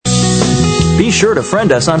Be sure to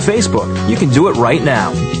friend us on Facebook. You can do it right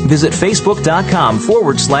now. Visit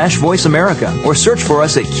facebook.com/Voice America or search for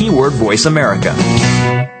us at keyword Voice America.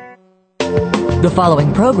 The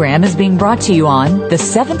following program is being brought to you on the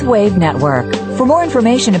Seventh Wave Network. For more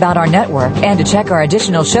information about our network and to check our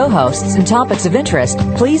additional show hosts and topics of interest,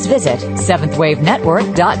 please visit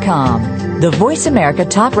seventhwavenetwork.com. The Voice America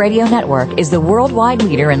Talk Radio Network is the worldwide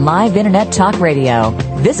leader in live Internet talk radio.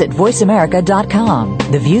 Visit voiceamerica.com.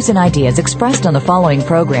 The views and ideas expressed on the following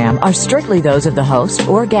program are strictly those of the host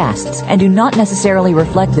or guests and do not necessarily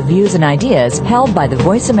reflect the views and ideas held by the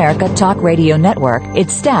Voice America Talk Radio Network,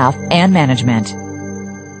 its staff, and management.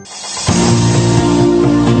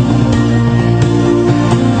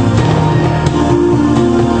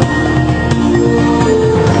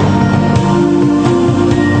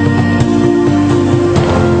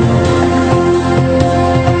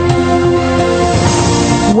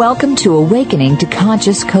 Welcome to Awakening to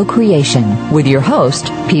Conscious Co-Creation with your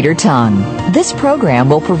host, Peter Tongue. This program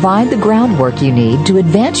will provide the groundwork you need to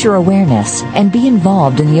advance your awareness and be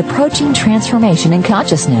involved in the approaching transformation in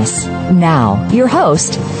consciousness. Now, your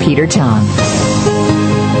host, Peter Tongue.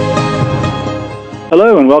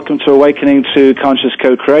 Hello and welcome to Awakening to Conscious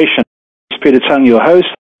Co-Creation. It's Peter Tongue, your host,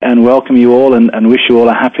 and welcome you all and wish you all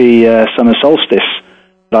a happy summer solstice.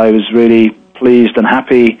 I was really pleased and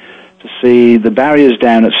happy to see the barriers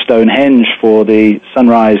down at Stonehenge for the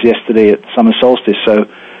sunrise yesterday at summer solstice, so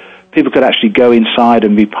people could actually go inside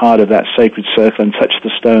and be part of that sacred circle and touch the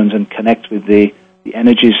stones and connect with the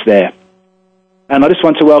energies there. And I just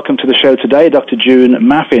want to welcome to the show today Dr. June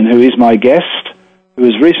Maffin, who is my guest, who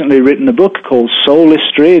has recently written a book called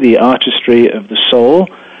SOULISTry, the Artistry of the Soul,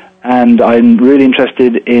 and I'm really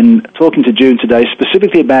interested in talking to June today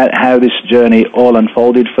specifically about how this journey all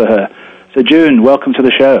unfolded for her. So June, welcome to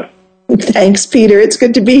the show. Thanks, Peter. It's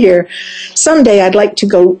good to be here. Someday I'd like to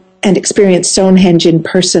go and experience Stonehenge in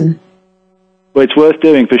person. Well, it's worth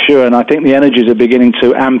doing for sure, and I think the energies are beginning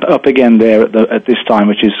to amp up again there at this time,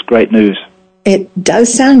 which is great news. It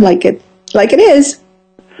does sound like it is.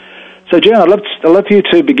 So, June, I'd love for you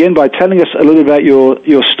to begin by telling us a little about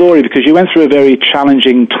your story, because you went through a very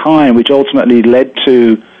challenging time, which ultimately led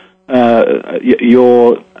to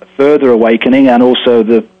your further awakening and also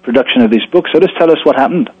the production of this book. So just tell us what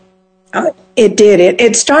happened. It did.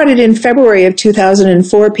 It started in February of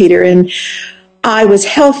 2004, Peter, and I was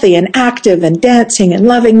healthy and active and dancing and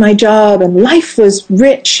loving my job, and life was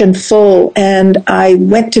rich and full. And I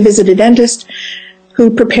went to visit a dentist who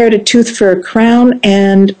prepared a tooth for a crown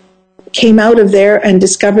and came out of there and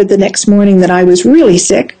discovered the next morning that I was really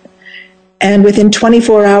sick. And within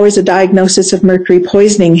 24 hours, a diagnosis of mercury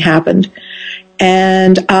poisoning happened.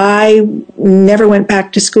 And I never went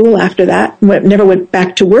back to school after that, never went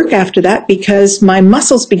back to work after that, because my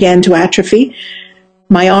muscles began to atrophy.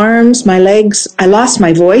 My arms, my legs, I lost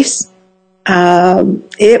my voice.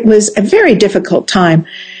 It was a very difficult time.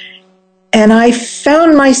 And I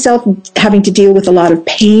found myself having to deal with a lot of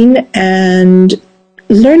pain and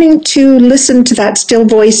learning to listen to that still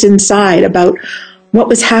voice inside about what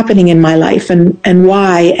was happening in my life and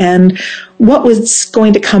why and what was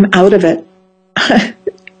going to come out of it.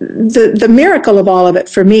 The miracle of all of it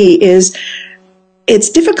for me is it's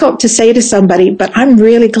difficult to say to somebody, but I'm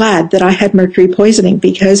really glad that I had mercury poisoning,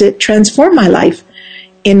 because it transformed my life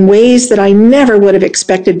in ways that I never would have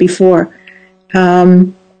expected before. I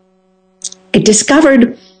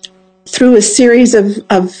discovered through a series of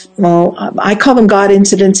I call them God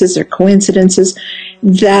incidences or coincidences,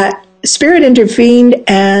 that spirit intervened,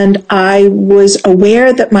 and I was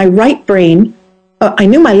aware that my right brain, I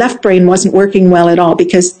knew my left brain wasn't working well at all,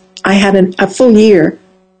 because I had a full year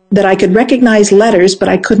that I could recognize letters, but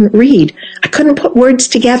I couldn't read. I couldn't put words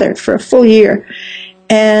together for a full year.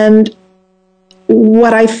 And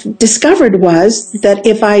what I discovered was that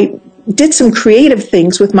if I did some creative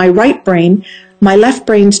things with my right brain, my left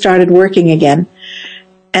brain started working again.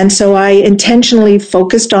 And so I intentionally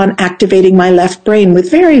focused on activating my left brain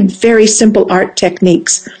with very, very simple art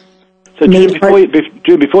techniques. So June,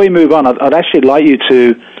 before you move on, I'd actually like you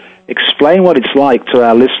to explain what it's like to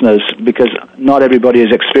our listeners, because not everybody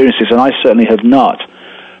has experienced this, and I certainly have not.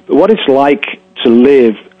 But what it's like to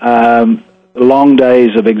live long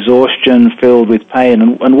days of exhaustion filled with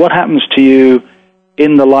pain, and what happens to you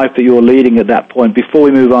in the life that you're leading at that point, before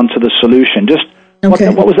we move on to the solution. Just okay.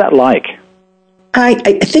 What was that like?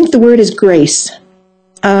 I think the word is grace.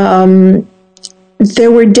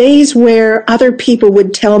 There were days where other people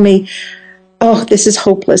would tell me, oh, this is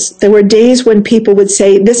hopeless. There were days when people would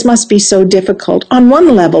say, this must be so difficult. On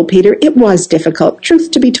one level, Peter, it was difficult,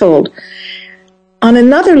 truth to be told. On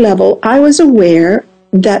another level, I was aware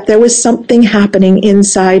that there was something happening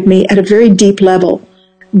inside me at a very deep level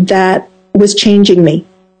that was changing me.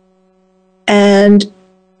 And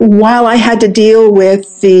while I had to deal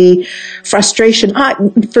with the frustration,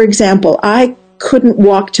 for example, I couldn't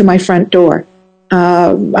walk to my front door.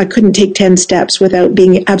 I couldn't take 10 steps without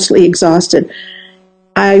being absolutely exhausted.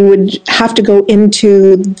 I would have to go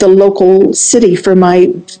into the local city for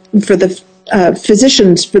the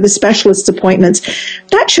physicians, for the specialist appointments.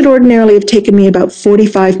 That should ordinarily have taken me about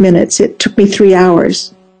 45 minutes. It took me 3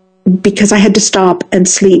 hours because I had to stop and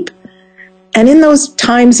sleep. And in those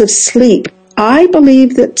times of sleep, I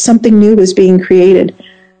believed that something new was being created.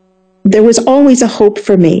 There was always a hope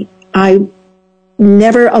for me. I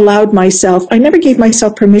never gave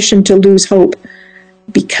myself permission to lose hope,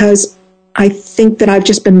 because I think that I've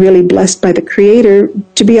just been really blessed by the Creator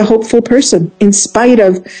to be a hopeful person, in spite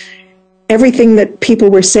of everything that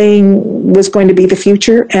people were saying was going to be the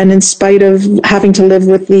future, and in spite of having to live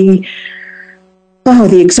with the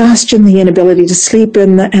exhaustion, the inability to sleep,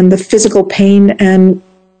 and the physical pain. And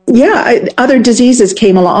other diseases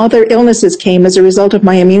came along, other illnesses came as a result of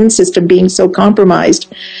my immune system being so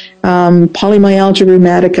compromised. Polymyalgia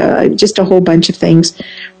rheumatica, just a whole bunch of things.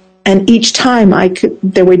 And each time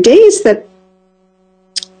there were days that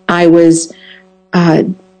I was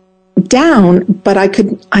down, but I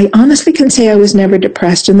honestly can say I was never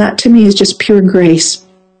depressed. And that to me is just pure grace.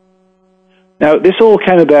 Now, this all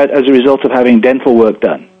came about as a result of having dental work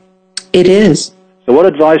done. It is. So what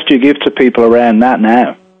advice do you give to people around that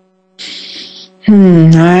now?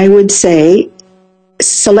 I would say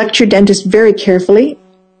select your dentist very carefully.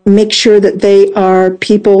 Make sure that they are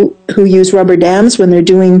people who use rubber dams when they're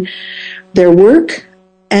doing their work,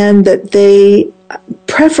 and that they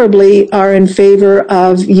preferably are in favor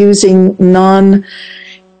of using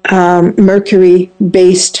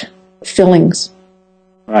non-mercury-based fillings.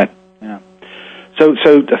 Right. Yeah. So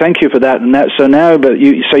thank you for that. And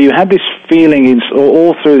you had this feeling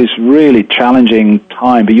all through this really challenging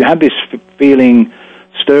time, but you had this feeling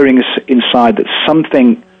stirring inside that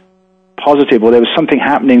something positive, or there was something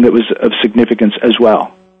happening that was of significance as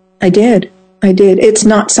well. I did. It's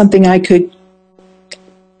not something I could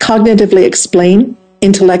cognitively explain,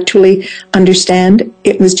 intellectually understand.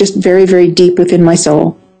 It was just very, very deep within my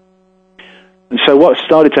soul. And so what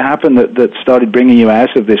started to happen that started bringing you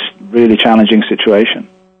out of this really challenging situation?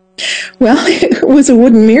 Well, it was a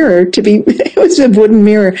wooden mirror. It was a wooden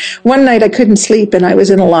mirror. One night I couldn't sleep and I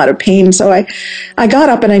was in a lot of pain. So I got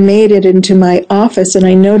up and I made it into my office, and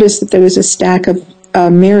I noticed that there was a stack of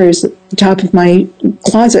mirrors at the top of my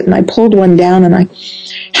closet, and I pulled one down, and I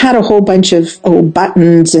had a whole bunch of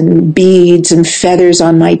buttons and beads and feathers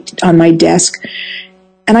on my desk.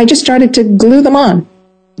 And I just started to glue them on,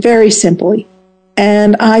 very simply.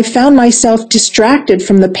 And I found myself distracted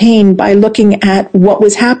from the pain by looking at what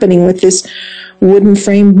was happening with this wooden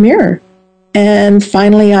framed mirror. And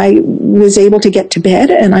finally I was able to get to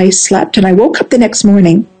bed, and I slept, and I woke up the next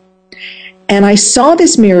morning and I saw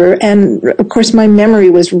this mirror, and of course my memory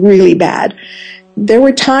was really bad. There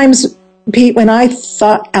were times, Pete, when I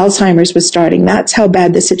thought Alzheimer's was starting. That's how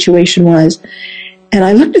bad the situation was. And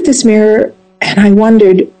I looked at this mirror and I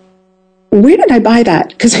wondered, where did I buy that?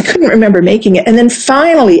 Because I couldn't remember making it. And then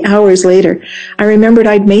finally, hours later, I remembered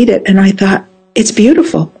I'd made it, and I thought, it's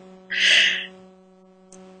beautiful.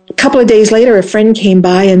 A couple of days later, a friend came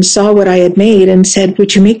by and saw what I had made and said,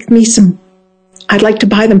 would you make me some? I'd like to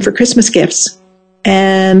buy them for Christmas gifts.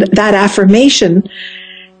 And that affirmation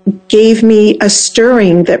gave me a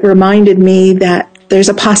stirring that reminded me that there's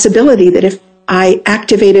a possibility that if I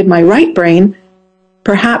activated my right brain,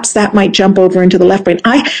 perhaps that might jump over into the left brain.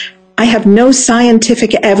 I have no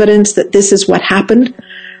scientific evidence that this is what happened.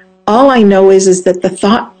 All I know is that the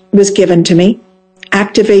thought was given to me: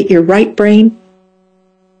 activate your right brain,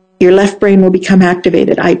 your left brain will become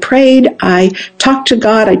activated. I prayed, I talked to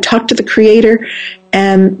God, I talked to the Creator,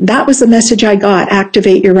 and that was the message I got: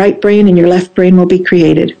 activate your right brain and your left brain will be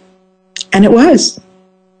created. And it was.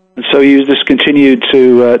 And so you just continued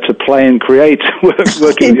to play and create,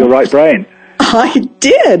 working with your right brain. I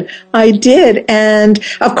did. And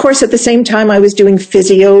of course, at the same time, I was doing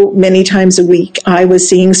physio many times a week. I was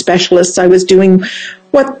seeing specialists. I was doing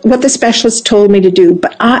what the specialists told me to do.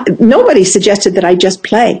 But nobody suggested that I just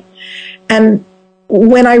play. And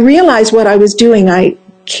when I realized what I was doing, I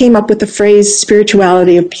came up with the phrase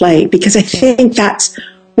spirituality of play, because I think that's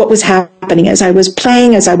what was happening. As I was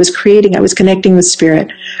playing, as I was creating, I was connecting with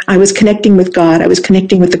Spirit. I was connecting with God. I was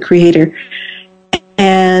connecting with the Creator.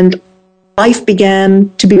 And life began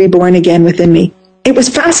to be reborn again within me. It was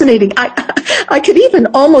fascinating. I could even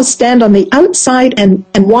almost stand on the outside and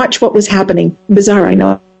watch what was happening. Bizarre, I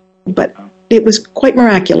know, but it was quite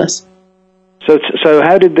miraculous. So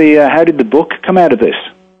how did the book come out of this?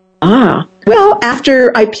 Well,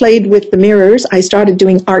 after I played with the mirrors, I started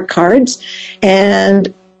doing art cards,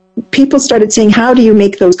 and people started saying, how do you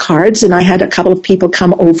make those cards? And I had a couple of people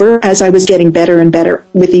come over as I was getting better and better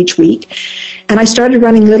with each week. And I started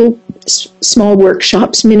running little small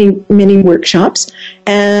workshops, mini workshops,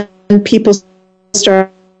 and people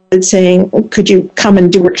started saying, could you come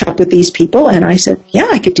and do a workshop with these people? And I said, yeah,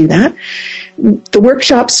 I could do that. The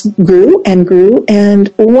workshops grew and grew,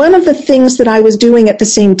 and one of the things that I was doing at the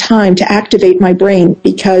same time to activate my brain,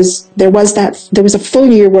 because there was a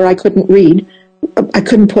full year where I couldn't read, I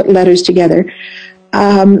couldn't put letters together.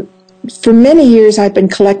 For many years, I've been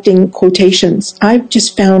collecting quotations. I've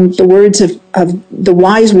just found the words of the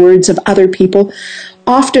wise words of other people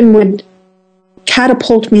often would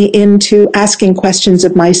catapult me into asking questions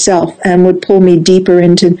of myself and would pull me deeper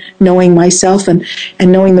into knowing myself and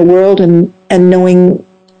knowing the world and knowing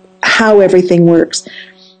how everything works.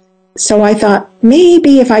 So I thought,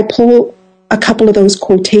 maybe if I pull a couple of those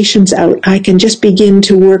quotations out, I can just begin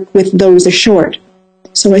to work with those short.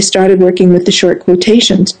 So I started working with the short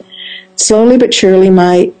quotations. Slowly but surely,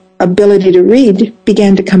 my ability to read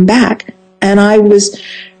began to come back, and I was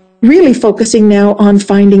really focusing now on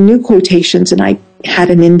finding new quotations, and I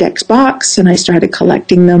had an index box, and I started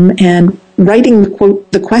collecting them and writing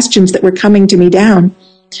the questions that were coming to me down.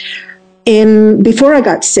 Before I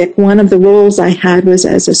got sick, one of the roles I had was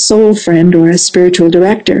as a soul friend or a spiritual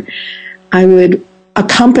director. I would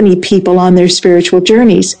accompany people on their spiritual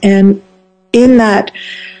journeys, and in that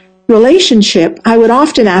relationship, I would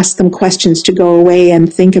often ask them questions to go away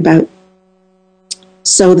and think about.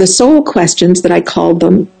 So the soul questions, that I called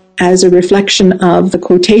them, as a reflection of the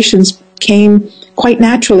quotations, came quite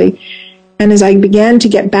naturally. And as I began to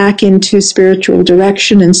get back into spiritual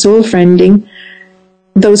direction and soul friending,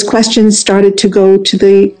 those questions started to go to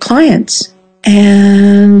the clients.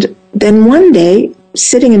 And then one day,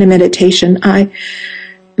 sitting in a meditation, I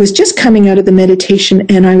was just coming out of the meditation,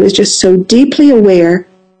 and I was just so deeply aware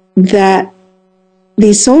that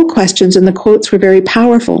these soul questions and the quotes were very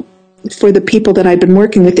powerful for the people that I'd been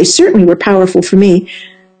working with. They certainly were powerful for me,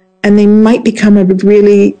 and they might become a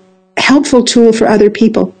really helpful tool for other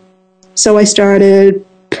people. So I started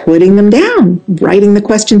putting them down, writing the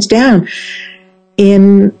questions down.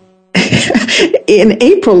 In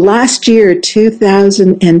April last year,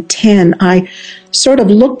 2010, I sort of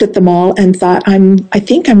looked at them all and thought, I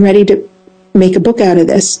think I'm ready to make a book out of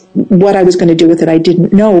this. What I was going to do with it, I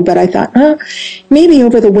didn't know, but I thought, maybe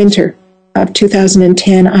over the winter of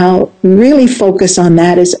 2010, I'll really focus on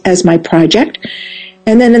that as my project.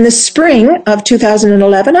 And then in the spring of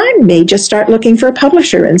 2011, I may just start looking for a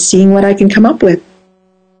publisher and seeing what I can come up with.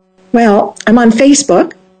 Well, I'm on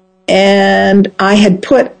Facebook, and I had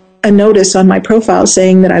put a notice on my profile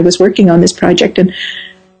saying that I was working on this project, and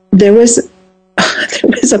there was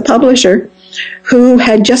a publisher who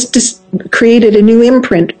had just created a new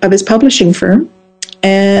imprint of his publishing firm,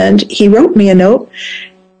 and he wrote me a note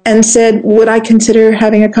and said, would I consider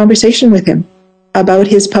having a conversation with him about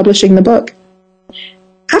his publishing the book?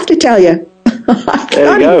 I have to tell you.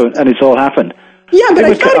 There you go, and it's all happened. Yeah, but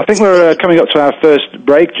I think we're coming up to our first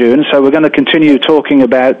break, June, so we're going to continue talking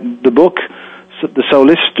about the book, the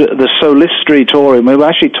Soulistry Tour, and we'll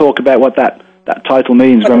actually talk about what that title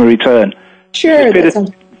means when we return. Sure.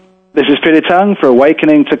 This is Peter Tung for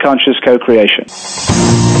Awakening to Conscious Co-Creation.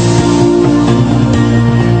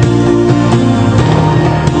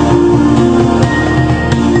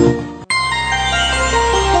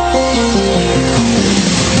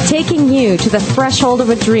 Taking you to the threshold of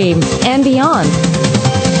a dream and beyond.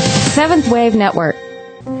 Seventh Wave Network.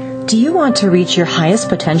 Do you want to reach your highest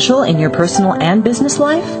potential in your personal and business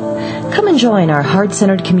life? Come and join our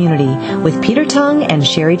heart-centered community with Peter Tung and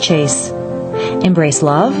Sherry Chase. Embrace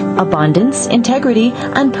love, abundance, integrity,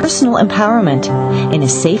 and personal empowerment in a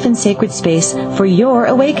safe and sacred space for your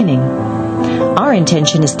awakening. Our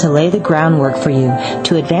intention is to lay the groundwork for you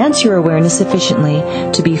to advance your awareness sufficiently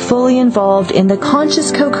to be fully involved in the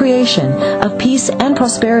conscious co-creation of peace and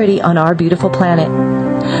prosperity on our beautiful planet.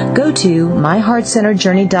 Go to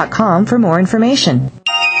myheartcenteredjourney.com for more information.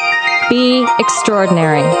 Be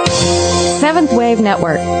extraordinary. Seventh Wave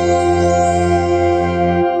Network.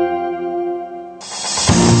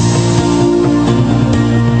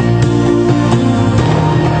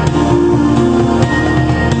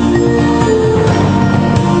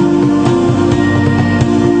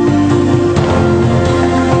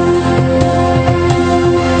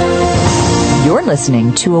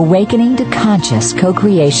 listening to Awakening to Conscious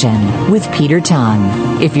Co-Creation with Peter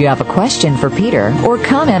Tongue. If you have a question for Peter or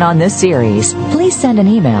comment on this series, please send an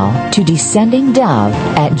email to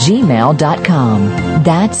descendingdove@gmail.com.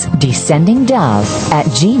 That's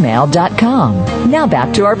descendingdove@gmail.com. Now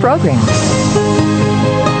back to our program.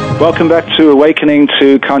 Welcome back to Awakening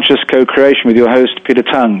to Conscious Co-Creation with your host, Peter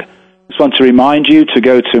Tongue. Just want to remind you to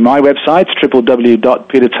go to my website,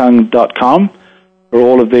 www.petertongue.com, for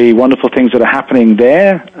all of the wonderful things that are happening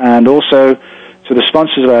there, and also to the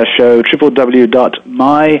sponsors of our show,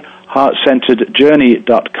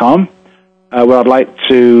 www.myheartcenteredjourney.com, where I'd like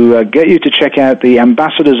to get you to check out the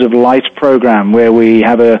Ambassadors of Light program, where we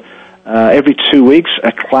have every 2 weeks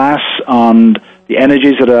a class on the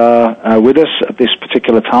energies that are with us at this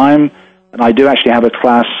particular time. And I do actually have a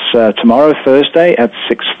class tomorrow, Thursday, at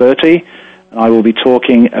 6:30, and I will be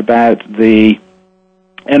talking about the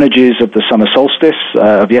energies of the summer solstice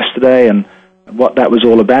of yesterday and what that was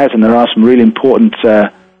all about. And there are some really important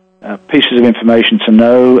pieces of information to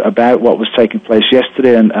know about what was taking place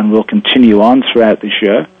yesterday, and will continue on throughout this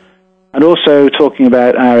year. And also talking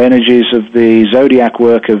about our energies of the zodiac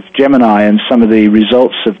work of Gemini and some of the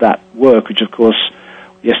results of that work, which, of course,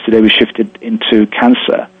 yesterday we shifted into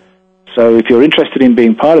Cancer. So if you're interested in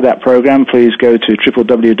being part of that program, please go to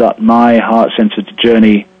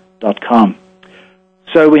www.myheartcenteredjourney.com.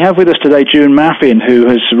 So we have with us today June Maffin, who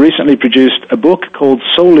has recently produced a book called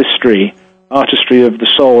SOULISTry, Artistry of the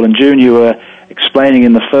Soul. And June, you were explaining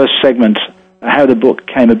in the first segment how the book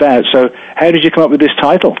came about. So how did you come up with this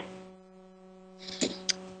title?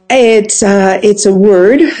 It's a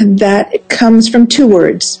word that comes from two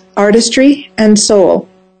words, artistry and soul.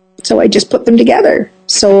 So I just put them together.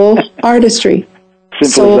 Soul, artistry.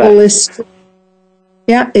 Simple as that.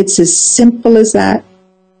 Yeah, it's as simple as that.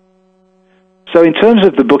 So in terms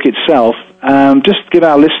of the book itself, just give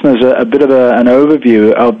our listeners a bit of an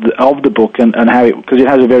overview of the book and how it, because it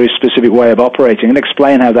has a very specific way of operating, and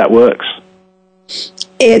explain how that works.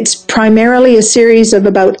 It's primarily a series of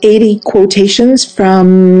about 80 quotations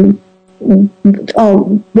from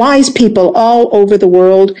wise people all over the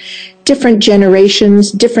world, different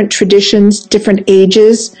generations, different traditions, different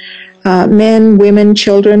ages, men, women,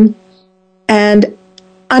 children. And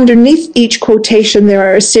underneath each quotation, there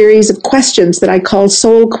are a series of questions that I call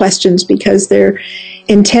soul questions, because their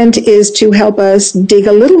intent is to help us dig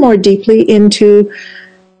a little more deeply into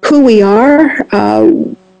who we are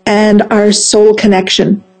and our soul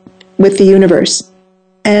connection with the universe.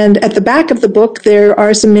 And at the back of the book, there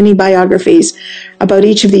are some mini biographies about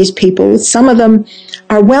each of these people. Some of them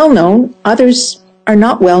are well known, others are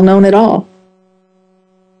not well known at all.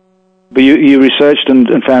 But you researched and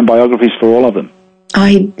found biographies for all of them.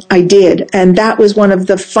 I did, and that was one of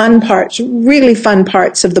the fun parts, really fun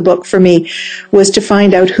parts of the book for me, was to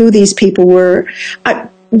find out who these people were.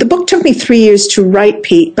 The book took me 3 years to write,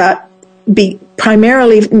 Pete, but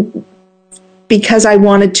primarily because I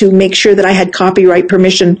wanted to make sure that I had copyright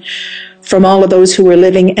permission from all of those who were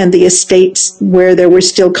living and the estates where there were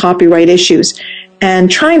still copyright issues. And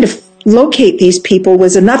trying to locate these people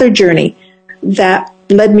was another journey that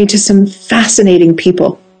led me to some fascinating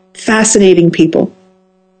people.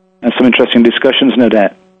 And some interesting discussions, no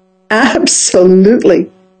doubt. Absolutely.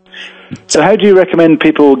 So how do you recommend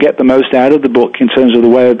people get the most out of the book in terms of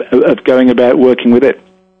the way of going about working with it?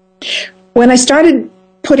 When I started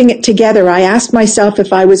putting it together, I asked myself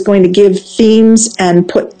if I was going to give themes and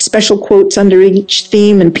put special quotes under each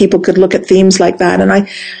theme, and people could look at themes like that. And I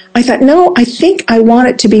thought, no, I think I want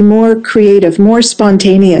it to be more creative, more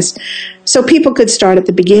spontaneous. So people could start at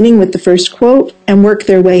the beginning with the first quote and work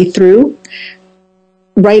their way through,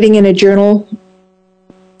 writing in a journal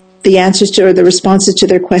the answers to or the responses to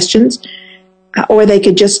their questions, or they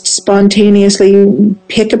could just spontaneously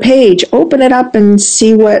pick a page, open it up, and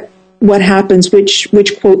see what happens, which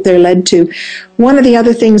quote they're led to. One of the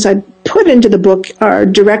other things I put into the book are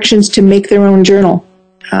directions to make their own journal.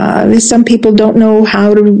 Some people don't know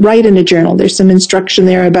how to write in a journal. There's some instruction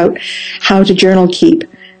there about how to journal keep.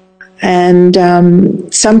 And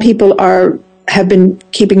some people have been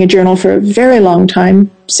keeping a journal for a very long time,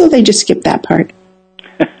 so they just skip that part.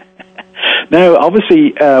 Now,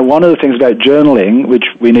 obviously, one of the things about journaling, which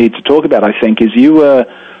we need to talk about, I think, is you were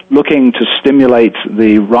looking to stimulate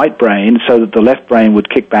the right brain so that the left brain would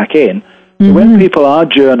kick back in. Mm-hmm. So when people are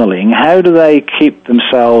journaling, how do they keep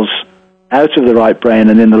themselves out of the right brain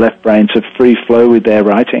and in the left brain to free flow with their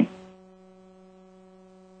writing?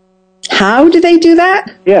 How do they do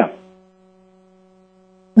that? Yeah.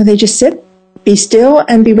 Well, they just sit, be still,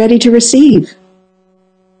 and be ready to receive.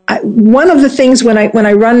 One of the things when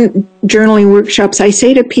I run journaling workshops, I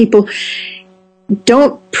say to people,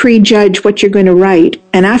 don't prejudge what you're going to write.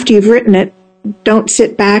 And after you've written it, don't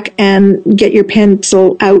sit back and get your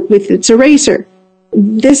pencil out with its eraser.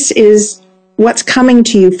 This is what's coming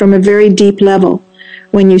to you from a very deep level.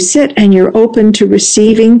 When you sit and you're open to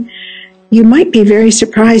receiving, you might be very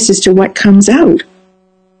surprised as to what comes out.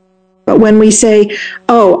 But when we say,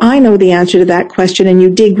 oh, I know the answer to that question, and you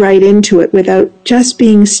dig right into it without just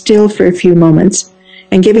being still for a few moments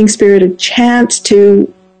and giving Spirit a chance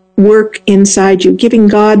to work inside you, giving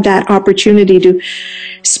God that opportunity to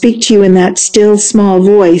speak to you in that still, small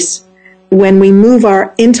voice, when we move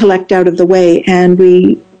our intellect out of the way and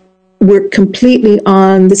we work completely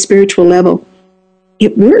on the spiritual level,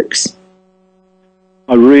 it works.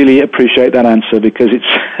 I really appreciate that answer, because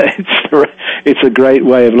it's a great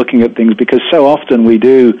way of looking at things, because so often we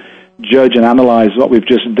do judge and analyze what we've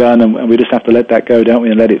just done, and we just have to let that go, don't we,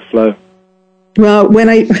 and let it flow. Well, when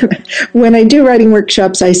I do writing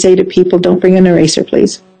workshops, I say to people, don't bring an eraser,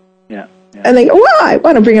 please. Yeah. And they go, well, I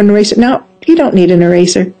want to bring an eraser. No, you don't need an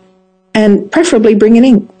eraser. And preferably bring an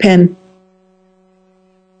ink pen.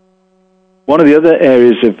 One of the other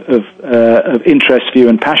areas of interest for you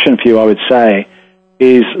and passion for you, I would say,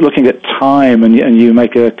 is looking at time, and you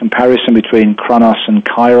make a comparison between chronos and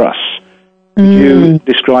kairos. Could you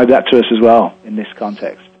describe that to us as well in this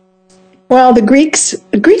context? Well, the Greeks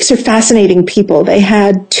are fascinating people. They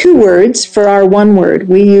had two words for our one word.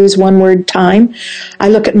 We use one word, time. I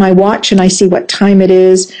look at my watch and I see what time it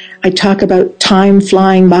is. I talk about time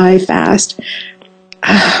flying by fast.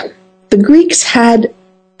 The Greeks had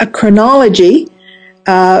a chronology.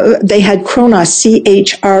 They had chronos, C-H-R-O-N-O-S,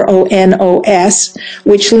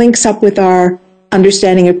 which links up with our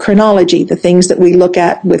understanding of chronology, the things that we look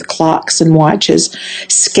at with clocks and watches,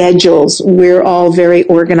 schedules. We're all very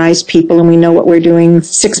organized people, and we know what we're doing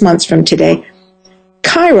 6 months from today.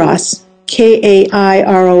 Kairos,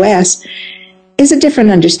 K-A-I-R-O-S, is a different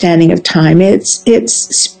understanding of time. It's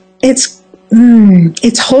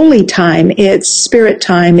holy time. It's spirit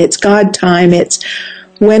time. It's God time. It's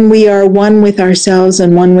when we are one with ourselves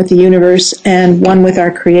and one with the universe and one with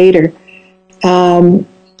our Creator.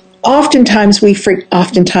 Oftentimes,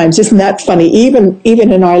 isn't that funny? Even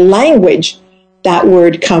in our language, that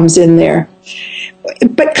word comes in there.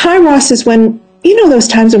 But kairos is when, those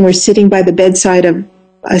times when we're sitting by the bedside of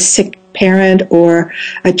a sick parent or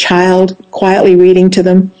a child, quietly reading to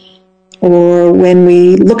them, or when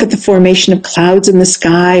we look at the formation of clouds in the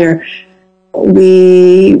sky, or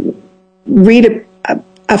we read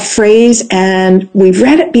a phrase and we've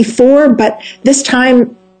read it before, but this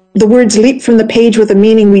time the words leap from the page with a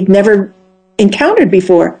meaning we'd never encountered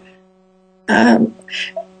before. The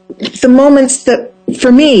moments that,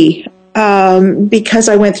 for me, because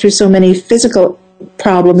I went through so many physical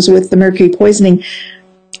problems with the mercury poisoning,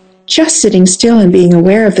 just sitting still and being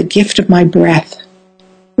aware of the gift of my breath.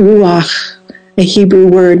 Ruach, a Hebrew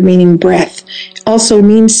word meaning breath, also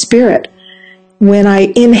means spirit. When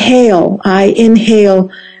I inhale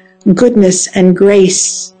goodness and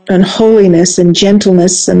grace and holiness and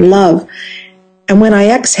gentleness and love. And when I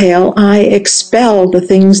exhale, I expel the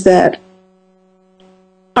things that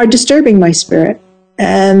are disturbing my spirit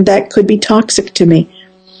and that could be toxic to me.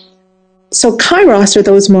 So kairos are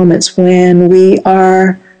those moments when we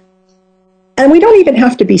are, and we don't even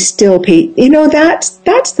have to be still, Pete. That's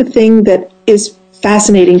the thing that is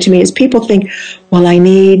fascinating to me, is people think, well, I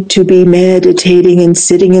need to be meditating and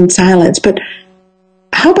sitting in silence. But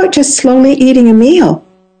how about just slowly eating a meal?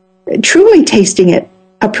 Truly tasting it,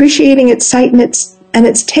 appreciating its sight and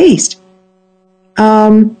its taste.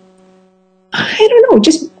 I don't know.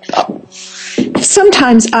 Just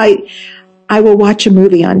sometimes I will watch a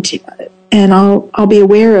movie and I'll be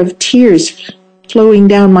aware of tears flowing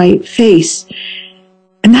down my face,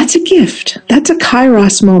 and that's a gift. That's a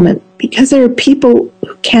kairos moment, because there are people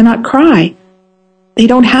who cannot cry. They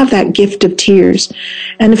don't have that gift of tears,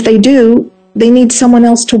 and if they do, they need someone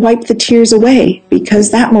else to wipe the tears away,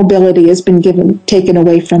 because that mobility has been taken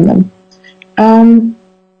away from them.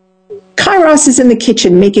 Kairos is in the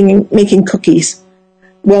kitchen making cookies.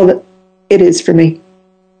 Well, it is for me.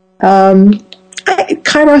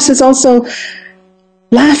 Kairos is also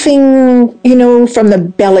laughing, from the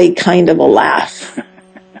belly kind of a laugh.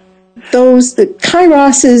 The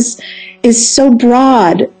Kairos is so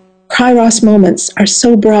broad. Kairos moments are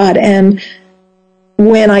so broad, and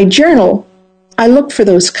when I journal, I look for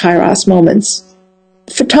those kairos moments.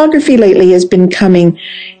 Photography lately has been coming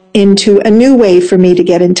into a new way for me to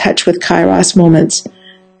get in touch with kairos moments.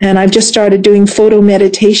 And I've just started doing photo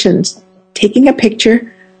meditations, taking a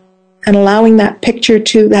picture and allowing that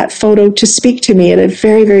photo to speak to me at a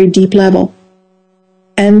very, very deep level.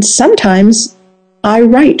 And sometimes I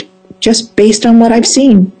write just based on what I've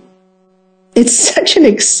seen. It's such an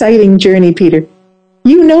exciting journey, Peter.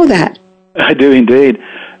 You know that. I do indeed.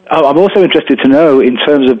 I'm also interested to know, in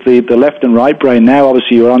terms of the left and right brain, now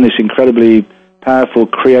obviously you're on this incredibly powerful,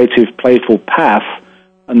 creative, playful path,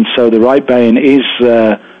 and so the right brain is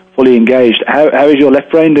fully engaged. How is your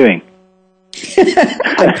left brain doing?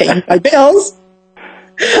 I'm paying my bills.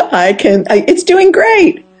 It's doing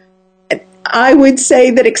great. I would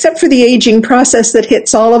say that except for the aging process that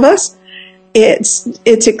hits all of us, it's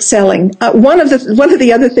excelling. One of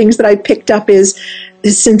the other things that I picked up is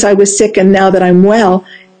since I was sick and now that I'm well,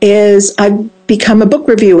 is I've become a book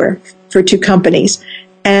reviewer for 2 companies.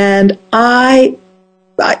 And I'm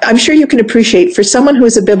sure you can appreciate, for someone who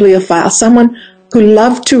is a bibliophile, someone who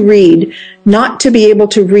loved to read, not to be able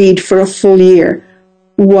to read for a full year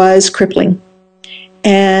was crippling.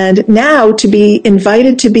 And now to be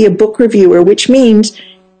invited to be a book reviewer, which means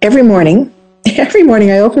every morning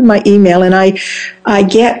I open my email and I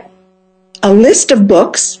get a list of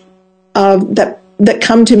books that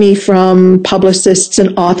come to me from publicists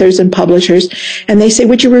and authors and publishers, and they say,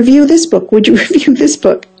 would you review this book? Would you review this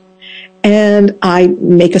book? And I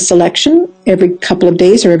make a selection every couple of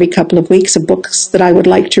days or every couple of weeks of books that I would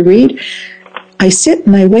like to read. I sit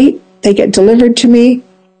and I wait. They get delivered to me,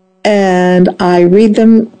 and I read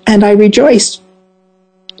them, and I rejoice.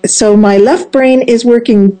 So my left brain is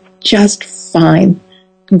working just fine.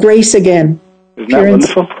 Grace again. Isn't that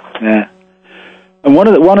wonderful? Yeah. And one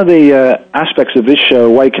of the aspects of this show,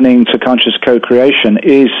 Awakening to Conscious Co-Creation,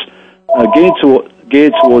 is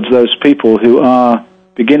geared towards those people who are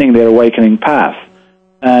beginning their awakening path.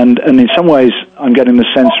 And in some ways, I'm getting the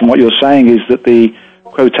sense from what you're saying is that the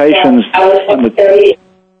quotations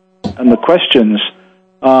and the questions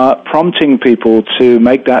are prompting people to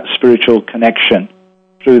make that spiritual connection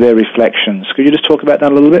through their reflections. Could you just talk about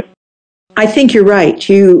that a little bit? I think you're right.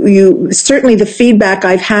 You certainly, the feedback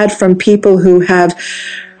I've had from people who have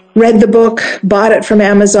read the book, bought it from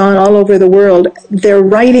Amazon all over the world, they're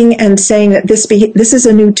writing and saying that this is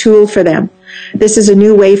a new tool for them. This is a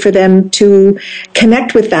new way for them to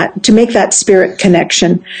connect with that, to make that spirit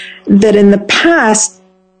connection. That in the past,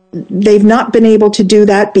 they've not been able to do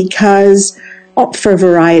that because, for a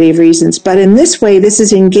variety of reasons. But in this way, this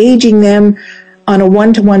is engaging them on a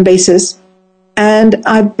one-to-one basis. And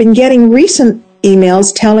I've been getting recent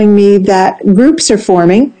emails telling me that groups are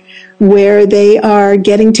forming where they are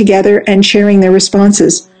getting together and sharing their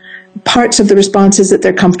responses. Parts of the responses that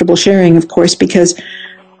they're comfortable sharing, of course, because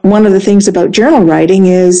one of the things about journal writing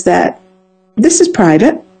is that this is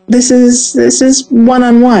private. This is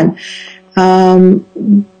one-on-one.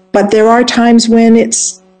 But there are times when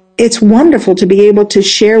it's wonderful to be able to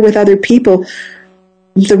share with other people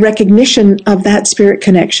the recognition of that spirit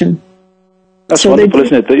connection. That's wonderful,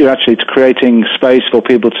 isn't it? That you're actually creating space for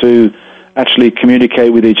people to actually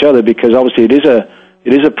communicate with each other, because obviously it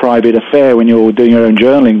is a private affair when you're doing your own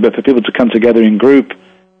journaling, but for people to come together in group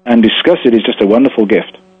and discuss it is just a wonderful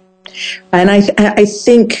gift. And I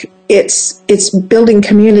think it's building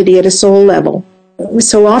community at a soul level.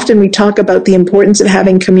 So often we talk about the importance of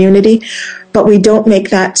having community, but we don't make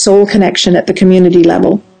that soul connection at the community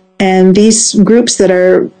level. And these groups that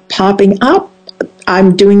are popping up,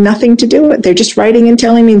 I'm doing nothing to do it. They're just writing and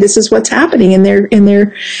telling me this is what's happening in their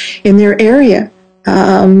area.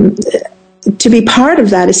 To be part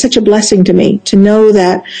of that is such a blessing to me, to know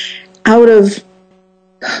that out of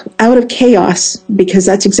chaos, because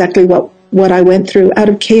that's exactly what I went through. Out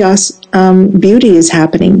of chaos, beauty is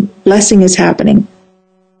happening, blessing is happening.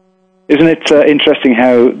 Isn't it interesting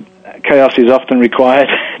how chaos is often required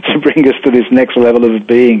to bring us to this next level of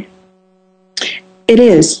being? It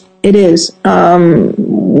is. It is.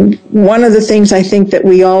 One of the things I think that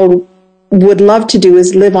we all would love to do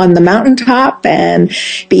is live on the mountaintop and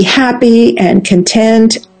be happy and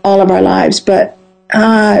content all of our lives. But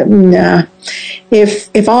nah.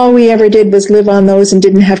 If all we ever did was live on those and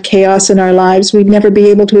didn't have chaos in our lives, we'd never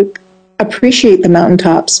be able to appreciate the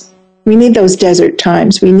mountaintops. We need those desert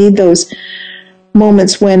times. We need those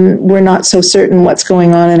moments when we're not so certain what's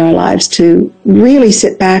going on in our lives to really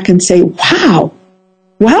sit back and say, wow,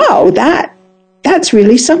 that's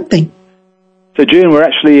really something. So, June, we're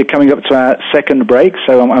actually coming up to our second break,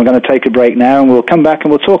 so I'm going to take a break now, and we'll come back and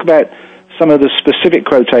we'll talk about some of the specific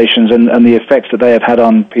quotations and the effects that they have had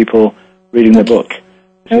on people reading the book.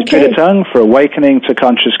 This is Peter Tung for Awakening to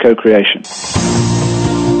Conscious Co-Creation.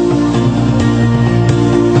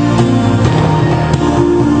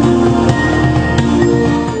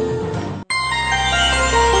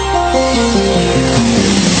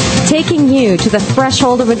 Taking you to the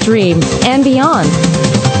threshold of a dream and beyond.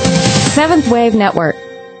 Seventh Wave Network.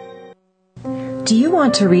 Do you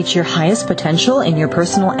want to reach your highest potential in your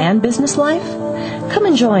personal and business life? Come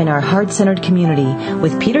and join our heart-centered community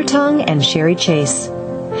with Peter Tung and Sherry Chase.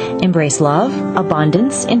 Embrace love,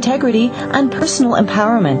 abundance, integrity, and personal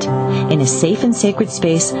empowerment in a safe and sacred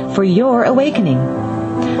space for your awakening.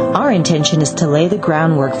 Our intention is to lay the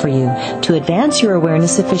groundwork for you to advance your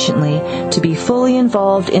awareness sufficiently to be fully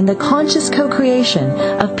involved in the conscious co-creation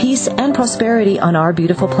of peace and prosperity on our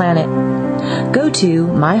beautiful planet. Go to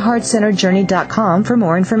myheartcenteredjourney.com for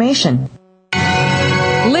more information.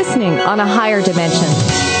 Listening on a higher dimension.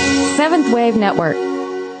 Seventh Wave Network.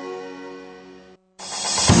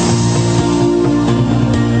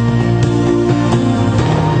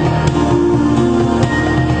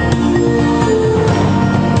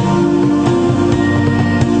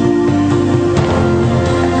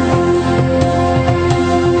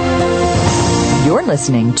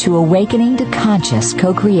 Listening to Awakening to Conscious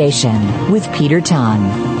Co-Creation with Peter Tung.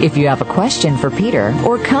 If you have a question for Peter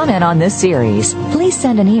or comment on this series, please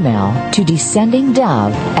send an email to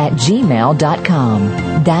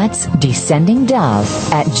descendingdove@gmail.com. That's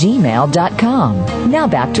descendingdove@gmail.com. Now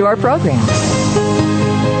back to our program.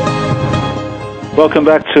 Welcome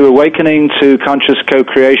back to Awakening to Conscious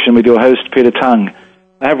Co-Creation with your host, Peter Tung.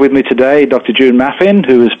 I have with me today Dr. June Maffin,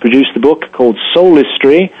 who has produced a book called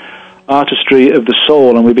SOULISTry, Artistry of the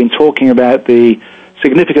Soul, and we've been talking about the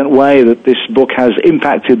significant way that this book has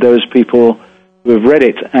impacted those people who have read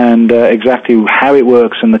it, and exactly how it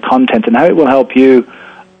works and the content and how it will help you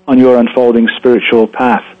on your unfolding spiritual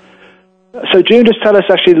path. So June, just tell us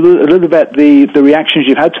actually a little bit about the reactions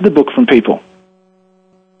you've had to the book from people.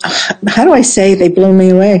 How do I say they blew me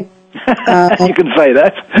away? You can say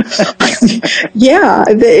that. Yeah,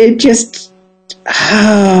 it just...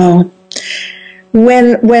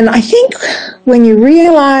 When I think when you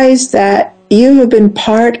realize that you have been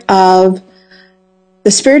part of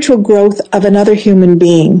the spiritual growth of another human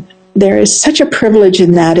being, there is such a privilege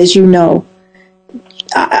in that, as you know.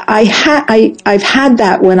 I've had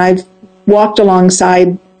that when I've walked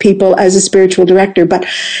alongside people as a spiritual director, but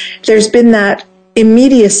there's been that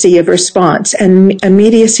immediacy of response and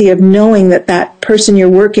immediacy of knowing that that person you're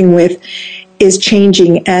working with is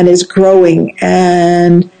changing and is growing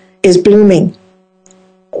and is blooming.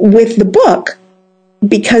 With the book,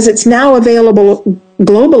 because it's now available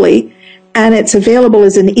globally, and it's available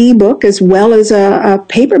as an ebook as well as a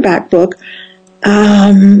paperback book,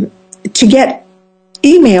 to get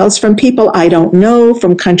emails from people I don't know,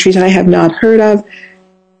 from countries I have not heard of,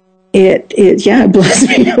 it blows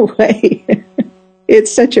me away.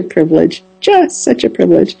 It's such a privilege, just such a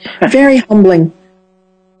privilege. Very humbling.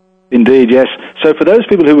 Indeed, yes. So for those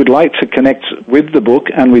people who would like to connect with the book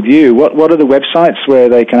and with you, what are the websites where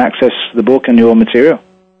they can access the book and your material?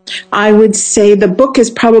 I would say the book is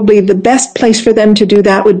probably the best place for them to do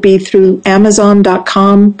that would be through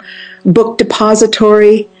Amazon.com, Book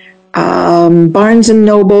Depository, Barnes &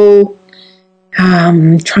 Noble,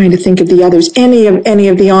 trying to think of the others, any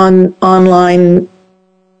of the online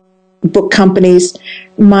book companies.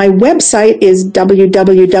 My website is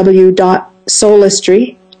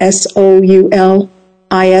www.soulistry,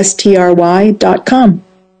 SOULISTRY.com.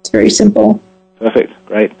 It's very simple. Perfect,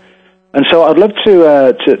 great. And so I'd love to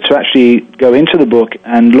actually go into the book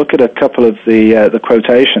and look at a couple of the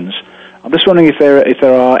quotations. I'm just wondering if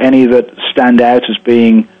there are any that stand out as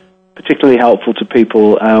being particularly helpful to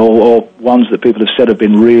people, or ones that people have said have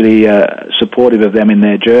been really supportive of them in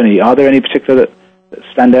their journey. Are there any particular that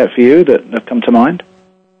stand out for you that have come to mind?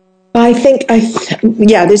 I think,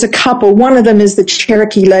 there's a couple. One of them is the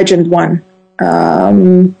Cherokee legend one.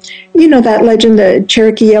 You know that legend, the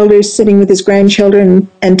Cherokee elder sitting with his grandchildren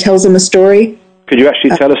and tells them a story? Could you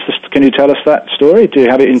actually tell us can you tell us that story? Do you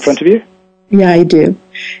have it in front of you? Yeah, I do.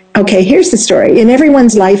 Okay, here's the story. In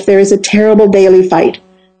everyone's life, there is a terrible daily fight,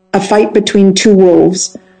 a fight between two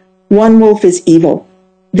wolves. One wolf is evil.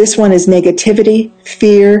 This one is negativity,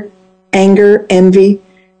 fear, anger, envy,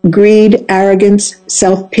 greed, arrogance,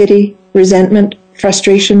 self-pity, resentment,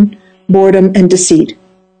 frustration, boredom, and deceit.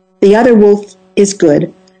 The other wolf is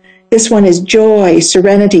good. This one is joy,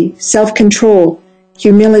 serenity, self-control,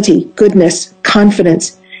 humility, goodness,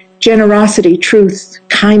 confidence, generosity, truth,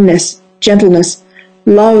 kindness, gentleness,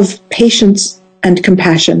 love, patience, and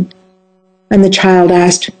compassion. And the child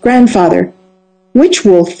asked, "Grandfather, which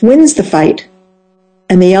wolf wins the fight?"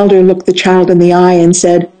 And the elder looked the child in the eye and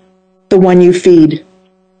said, "The one you feed."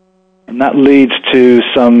 And that leads to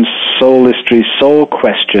some SOULISTRY soul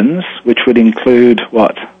questions, which would include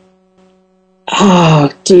what? Oh,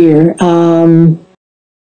 dear. I'm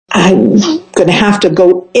going to have to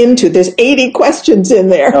go into, there's 80 questions in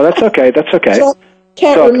there. No, that's okay.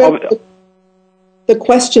 Can't remember. the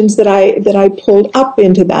questions that I pulled up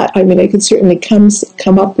into that. I mean, I could certainly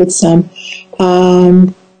come up with some.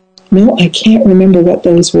 No, I can't remember what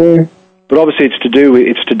those were. But obviously, it's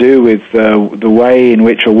to do with the way in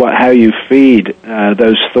which or how you feed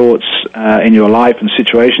those thoughts in your life and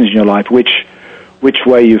situations in your life. Which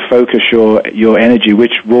way you focus your energy.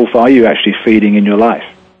 Which wolf are you actually feeding in your life?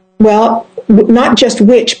 Well, not just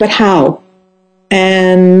which, but how.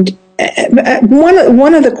 And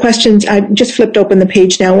one of the questions, I just flipped open the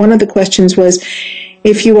page now. One of the questions was,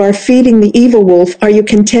 if you are feeding the evil wolf, are you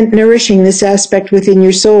content nourishing this aspect within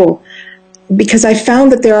your soul? Because I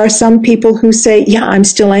found that there are some people who say, yeah, I'm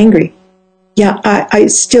still angry. Yeah, I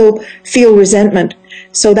still feel resentment.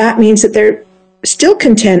 So that means that they're still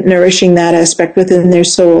content nourishing that aspect within their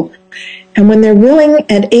soul. And when they're willing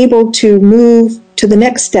and able to move to the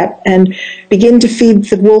next step and begin to feed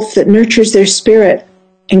the wolf that nurtures their spirit,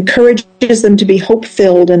 encourages them to be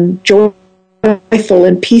hope-filled and joyful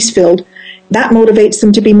and peace-filled, that motivates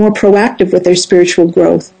them to be more proactive with their spiritual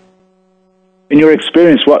growth. In your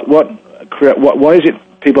experience, why is it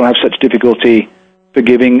people have such difficulty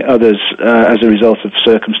forgiving others as a result of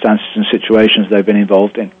circumstances and situations they've been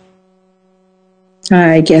involved in?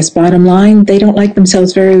 I guess bottom line, they don't like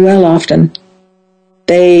themselves very well often.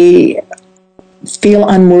 They feel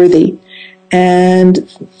unworthy. And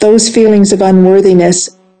those feelings of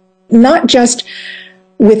unworthiness, not just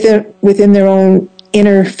within their own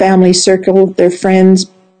inner family circle, their friends,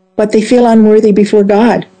 but they feel unworthy before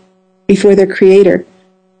God, before their Creator.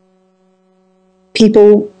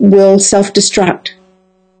 People will self-destruct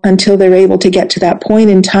until they're able to get to that point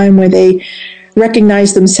in time where they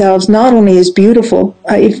recognize themselves not only as beautiful.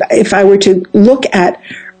 If I were to look at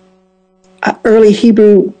early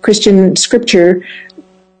Hebrew Christian scripture,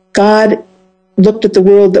 God looked at the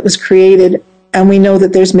world that was created, and we know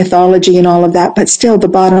that there's mythology and all of that, but still the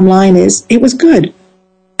bottom line is it was good.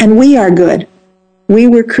 And we are good. We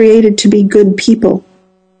were created to be good people.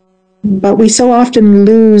 But we so often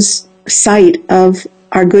lose sight of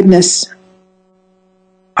our goodness,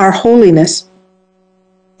 our holiness.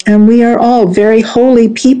 And we are all very holy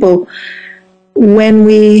people when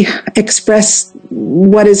we express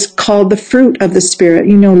what is called the fruit of the Spirit.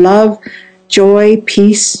 You know, love, joy,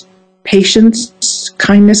 peace, patience,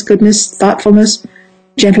 kindness, goodness, thoughtfulness,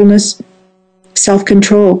 gentleness,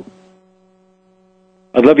 self-control.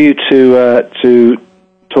 I'd love you to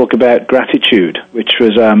talk about gratitude, which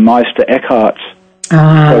was Meister Eckhart's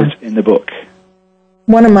quote in the book.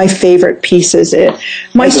 One of my favorite pieces.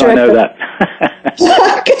 Meister Eckhart, I know that.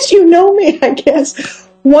 Because you know me, I guess.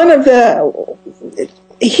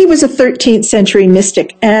 He was a 13th century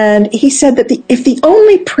mystic, and he said that if the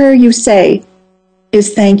only prayer you say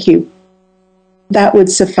is thank you, that would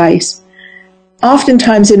suffice.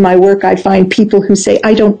 Oftentimes in my work, I find people who say,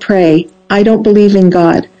 I don't pray, I don't believe in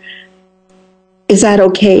God. Is that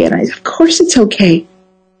okay? And of course it's okay.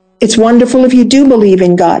 It's wonderful if you do believe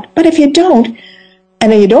in God. But if you don't,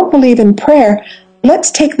 and you don't believe in prayer,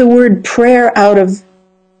 let's take the word prayer out of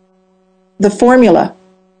the formula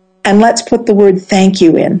and let's put the word thank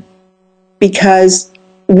you in. Because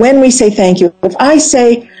when we say thank you, if I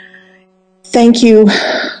say thank you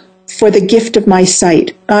for the gift of my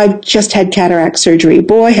sight, I've just had cataract surgery.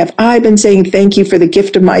 Boy, have I been saying thank you for the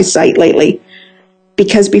gift of my sight lately.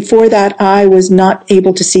 Because before that, I was not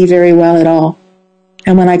able to see very well at all.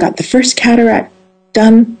 And when I got the first cataract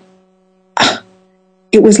done,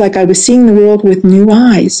 it was like I was seeing the world with new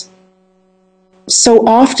eyes. So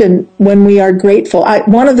often when we are grateful,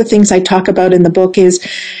 one of the things I talk about in the book is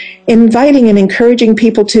inviting and encouraging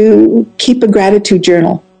people to keep a gratitude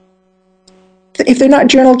journal. If they're not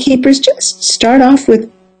journal keepers, just start off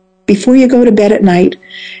with, before you go to bed at night,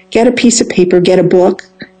 get a piece of paper, get a book,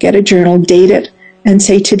 get a journal, date it, and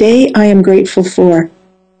say, today I am grateful for.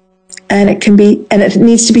 And it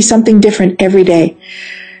needs to be something different every day.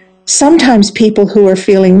 Sometimes people who are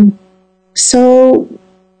feeling so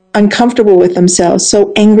uncomfortable with themselves,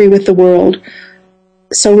 so angry with the world,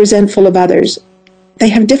 so resentful of others, they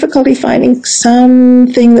have difficulty finding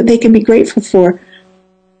something that they can be grateful for.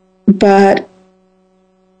 But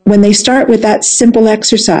when they start with that simple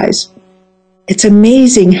exercise, it's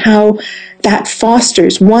amazing how that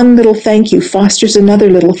fosters one little thank you, fosters another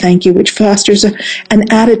little thank you, which fosters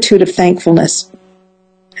an attitude of thankfulness.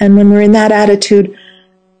 And when we're in that attitude,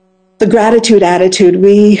 the gratitude attitude,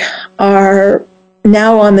 we are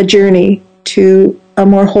now on the journey to a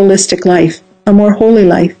more holistic life, a more holy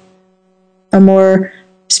life, a more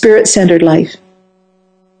spirit-centered life.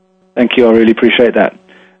 Thank you. I really appreciate that.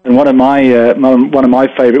 And one of my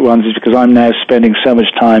favorite ones is because I'm now spending so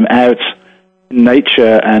much time out in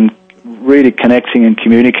nature and really connecting and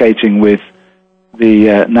communicating with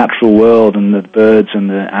the natural world and the birds and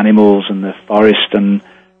the animals and the forest. And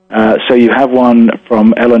so you have one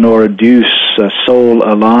from Eleanor Deuce, Soul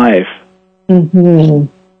Alive,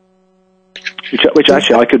 which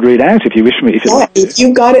actually I could read out if you wish me. If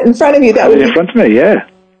you got it in front of you, that would be in front of me, yeah.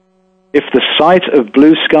 If the sight of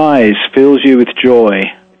blue skies fills you with joy,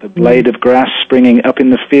 the blade of grass springing up in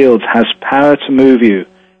the fields has power to move you.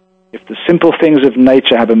 If the simple things of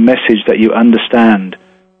nature have a message that you understand,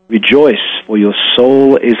 rejoice, for your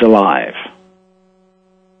soul is alive.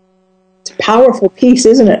 It's a powerful piece,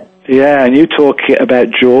 isn't it? Yeah, and you talk about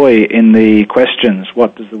joy in the questions.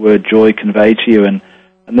 What does the word joy convey to you? And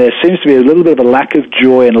there seems to be a little bit of a lack of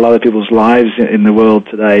joy in a lot of people's lives in the world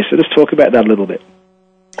today. So just talk about that a little bit.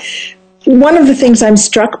 One of the things I'm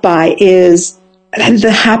struck by is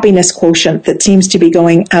the happiness quotient that seems to be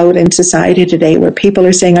going out in society today, where people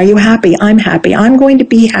are saying, are you happy? I'm happy. I'm going to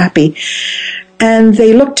be happy. And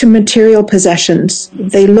they look to material possessions.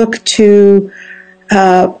 They look to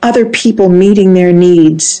other people meeting their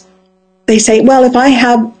needs. They say, well, if I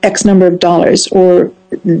have X number of dollars, or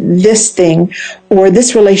this thing, or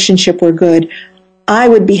this relationship were good, I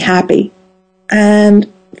would be happy.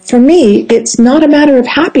 And for me, it's not a matter of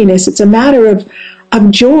happiness. It's a matter of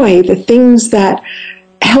joy, the things that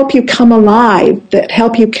help you come alive, that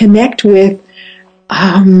help you connect with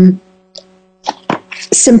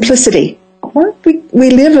simplicity. We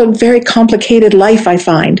live a very complicated life, I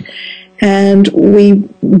find, and we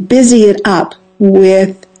busy it up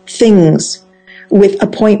with things, with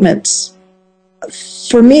appointments.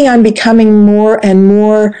 For me, I'm becoming more and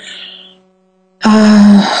more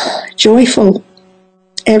joyful.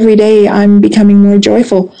 Every day I'm becoming more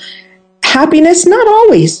joyful. Happiness, not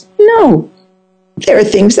always. No. There are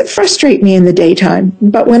things that frustrate me in the daytime.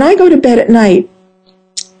 But when I go to bed at night,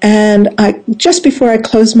 and just before I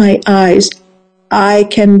close my eyes, I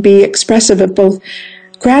can be expressive of both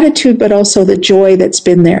gratitude, but also the joy that's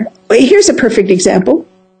been there. Here's a perfect example.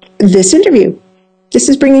 This interview. This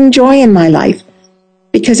is bringing joy in my life,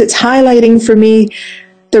 because it's highlighting for me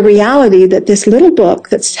the reality that this little book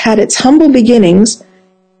that's had its humble beginnings,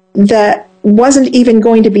 that wasn't even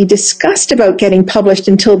going to be discussed about getting published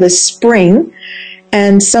until this spring,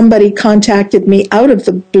 and somebody contacted me out of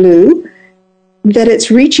the blue, that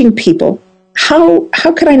it's reaching people. How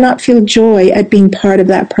could I not feel joy at being part of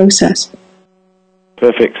that process?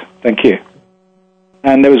 Perfect. Thank you.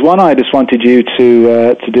 And there was one I just wanted you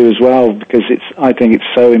to do as well, because I think it's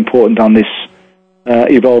so important on this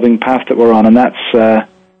evolving path that we're on, and that's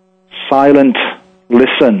silent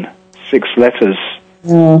listen, 6 letters.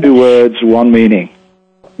 2 words, 1 meaning.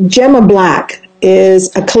 Gemma Black is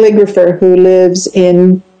a calligrapher who lives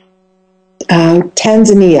in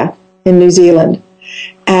Tanzania in New Zealand.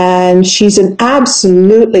 And she's an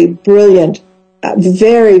absolutely brilliant,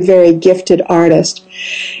 very, very gifted artist.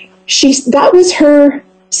 That was her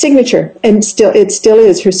signature, and it still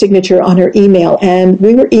is her signature on her email. And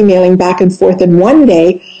we were emailing back and forth, and one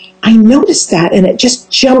day I noticed that, and it just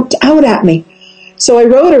jumped out at me. So I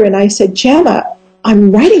wrote her and I said, Gemma,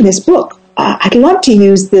 I'm writing this book. I'd love to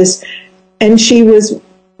use this. And she was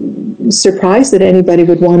surprised that anybody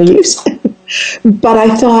would want to use it. But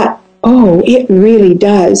I thought, oh, it really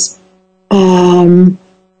does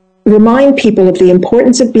remind people of the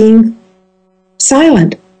importance of being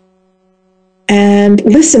silent and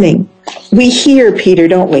listening. We hear, Peter,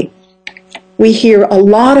 don't we? We hear a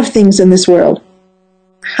lot of things in this world.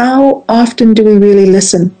 How often do we really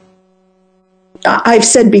listen? I've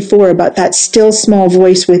said before about that still small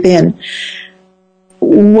voice within.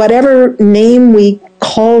 Whatever name we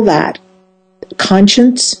call that,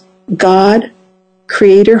 conscience, God,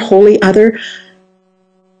 Creator, Holy Other,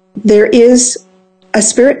 there is a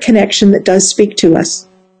spirit connection that does speak to us.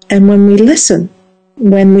 And when we listen,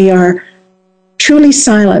 when we are truly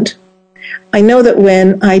silent, I know that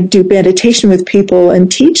when I do meditation with people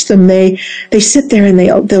and teach them, they sit there and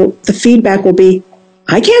the feedback will be,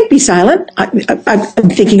 I can't be silent. I'm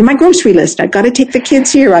thinking of my grocery list. I've got to take the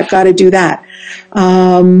kids here. I've got to do that.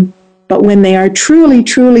 But when they are truly,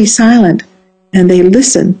 truly silent and they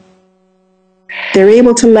listen, they're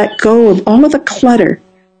able to let go of all of the clutter,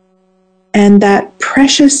 and that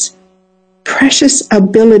precious, precious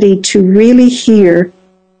ability to really hear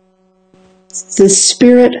the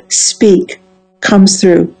Spirit speak comes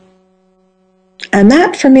through. And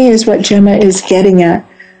that, for me, is what Gemma is getting at.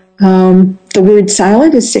 The word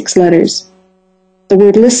silent is 6 letters. The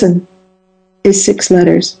word listen is 6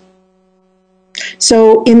 letters.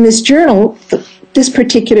 So in this journal, this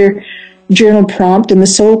particular journal prompt and the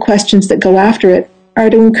soul questions that go after it are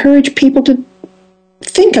to encourage people to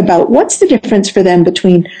think about what's the difference for them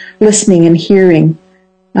between listening and hearing.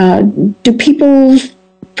 Do people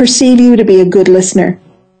perceive you to be a good listener?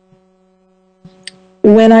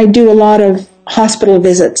 When I do a lot of hospital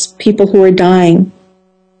visits, people who are dying,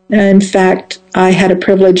 in fact, I had a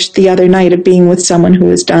privilege the other night of being with someone who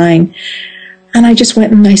was dying, and I just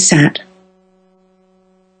went and I sat.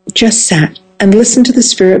 Just sat and listened to the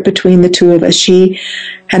spirit between the two of us. She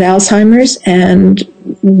had Alzheimer's and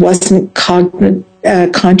wasn't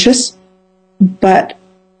conscious, but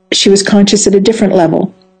she was conscious at a different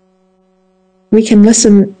level. We can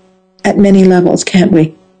listen at many levels, can't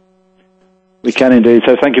we? We can indeed.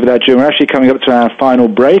 So thank you for that, June. We're actually coming up to our final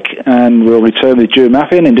break, and we'll return with June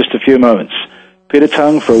Maffin in just a few moments. Peter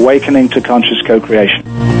Tongue for Awakening to Conscious Co-Creation.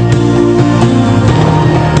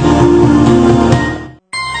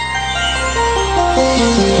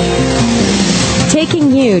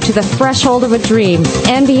 Taking you to the threshold of a dream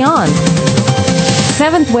and beyond.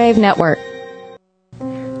 Seventh Wave Network.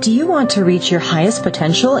 Do you want to reach your highest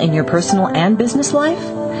potential in your personal and business life?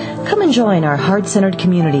 Come and join our heart-centered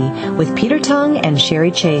community with Peter Tongue and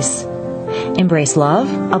Sherry Chase. Embrace love,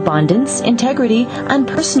 abundance, integrity, and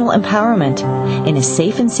personal empowerment in a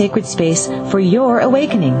safe and sacred space for your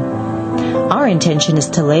awakening. Our intention is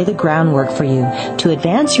to lay the groundwork for you to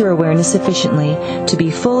advance your awareness sufficiently to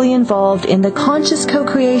be fully involved in the conscious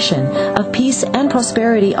co-creation of peace and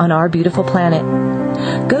prosperity on our beautiful planet.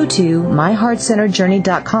 Go to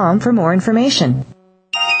myheartcenteredjourney.com for more information.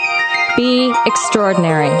 Be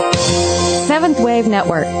extraordinary. Seventh Wave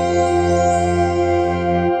Network.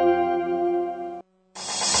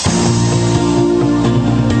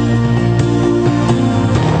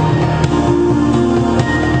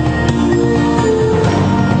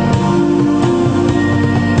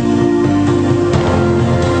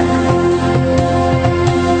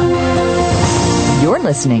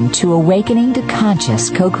 Listening to Awakening to Conscious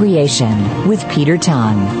Co-Creation with Peter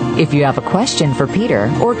Tongue. If you have a question for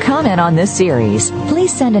Peter or comment on this series,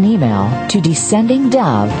 please send an email to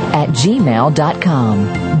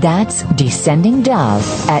descendingdove@gmail.com. That's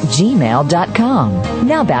descendingdove@gmail.com.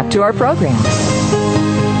 Now back to our program.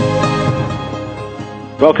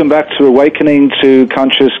 Welcome back to Awakening to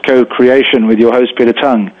Conscious Co-Creation with your host, Peter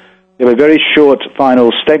Tongue. We have a very short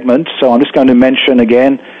final segment, so I'm just going to mention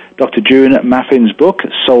again Dr. June Maffin's book,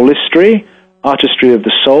 SOULISTRY, Artistry of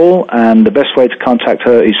the Soul, and the best way to contact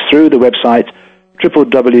her is through the website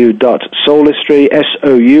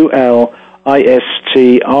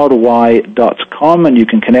www.soulistry.com, and you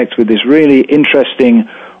can connect with this really interesting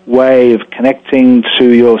way of connecting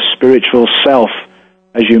to your spiritual self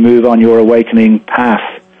as you move on your awakening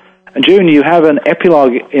path. And June, you have an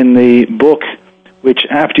epilogue in the book, which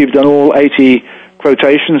after you've done all 80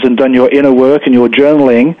 quotations and done your inner work and your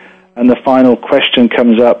journaling, and the final question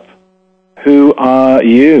comes up, who are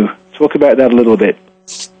you? Talk about that a little bit.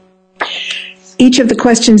 Each of the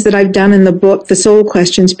questions that I've done in the book, the soul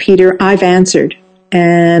questions, Peter, I've answered.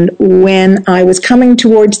 And when I was coming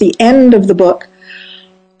towards the end of the book,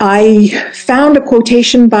 I found a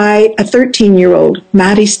quotation by a 13-year-old,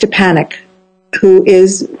 Maddie Stepanek, who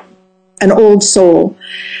is an old soul.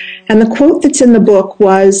 And the quote that's in the book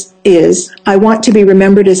is, I want to be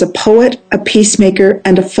remembered as a poet, a peacemaker,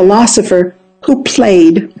 and a philosopher who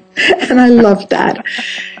played. And I loved that.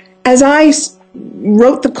 As I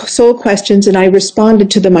wrote the soul questions and I responded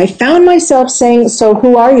to them, I found myself saying, so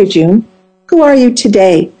who are you, June? Who are you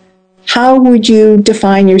today? How would you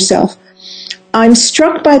define yourself? I'm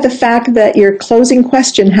struck by the fact that your closing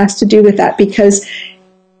question has to do with that, because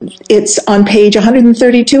it's on page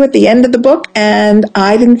 132 at the end of the book, and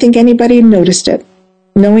I didn't think anybody noticed it.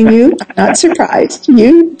 Knowing you, I'm not surprised.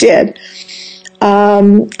 You did.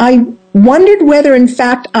 I wondered whether, in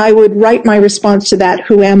fact, I would write my response to that,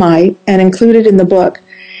 who am I, and include it in the book.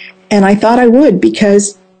 And I thought I would,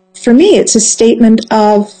 because for me, it's a statement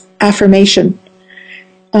of affirmation.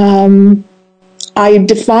 I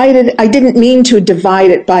didn't mean to divide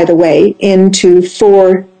it, by the way, into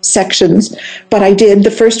 4 sections, but I did.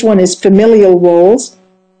 The first one is familial roles.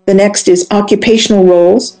 The next is occupational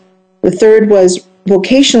roles. The third was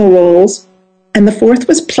vocational roles. And the fourth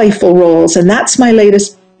was playful roles. And that's my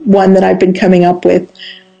latest one that I've been coming up with.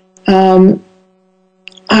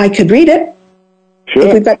 I could read it. Sure.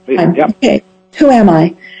 If we've got time. Yep. Okay. Who am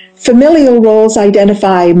I? Familial roles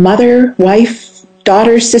identify mother, wife,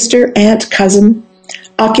 daughter, sister, aunt, cousin.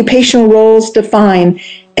 Occupational roles define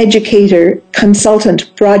educator, consultant,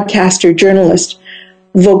 broadcaster, journalist.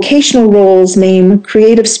 Vocational roles name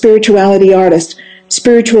creative spirituality artist,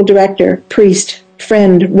 spiritual director, priest,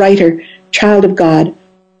 friend, writer, child of God.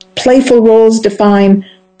 Playful roles define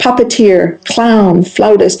puppeteer, clown,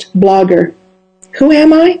 flautist, blogger. Who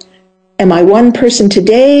am I? Am I one person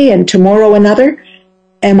today and tomorrow another?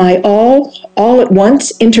 Am I all at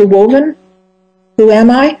once interwoven? Who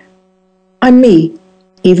am I? I'm me,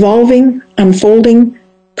 evolving, unfolding,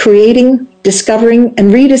 creating, discovering,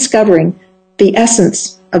 and rediscovering the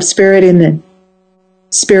essence of spirit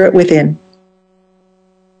spirit within.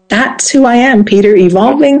 That's who I am, Peter,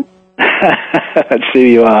 evolving. That's who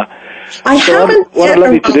you are. What I'd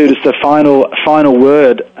love you to do is the final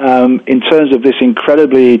word in terms of this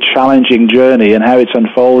incredibly challenging journey and how it's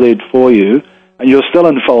unfolded for you. And you're still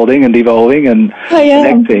unfolding and evolving and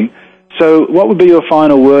connecting. So what would be your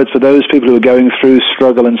final word for those people who are going through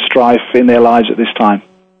struggle and strife in their lives at this time?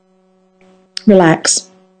 Relax.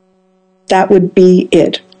 That would be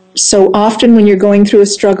it. So often when you're going through a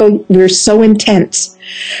struggle, we're so intense.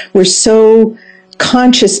 We're so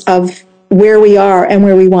conscious of where we are and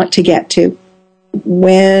where we want to get to.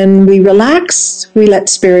 When we relax, we let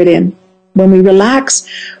spirit in. When we relax,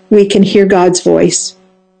 we can hear God's voice.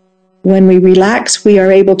 When we relax, we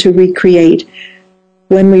are able to recreate.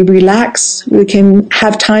 When we relax, we can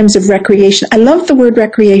have times of recreation. I love the word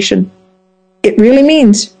recreation. It really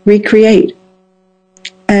means recreate.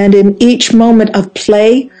 And in each moment of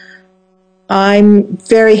play, I'm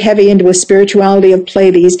very heavy into a spirituality of play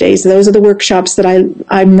these days. Those are the workshops that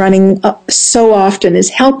I'm running so often, is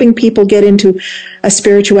helping people get into a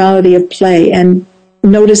spirituality of play and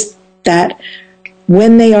notice that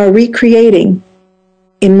when they are recreating,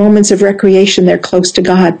 in moments of recreation, they're close to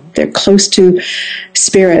God. They're close to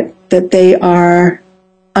spirit, that they are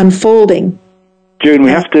unfolding. June,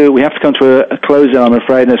 we have to come to a close, I'm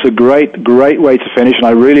afraid, and it's a great way to finish, and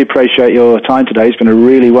I really appreciate your time today. It's been a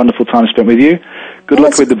really wonderful time spent with you. Good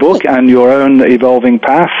luck with the book and your own evolving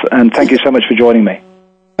path, and thank you so much for joining me.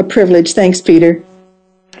 A privilege. Thanks, Peter.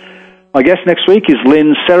 My guest next week is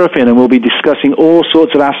Lynn Seraphin, and we'll be discussing all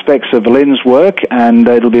sorts of aspects of Lynn's work, and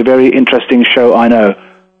it'll be a very interesting show, I know.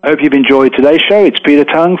 I hope you've enjoyed today's show. It's Peter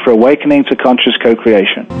Tung for Awakening to Conscious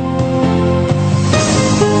Co-Creation.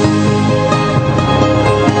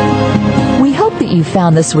 We hope that you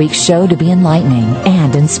found this week's show to be enlightening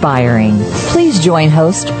and inspiring. Please join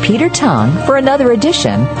host Peter Tung for another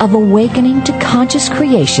edition of Awakening to Conscious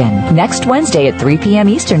Creation next Wednesday at 3 p.m.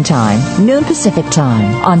 Eastern Time, noon Pacific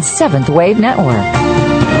Time on 7th Wave Network.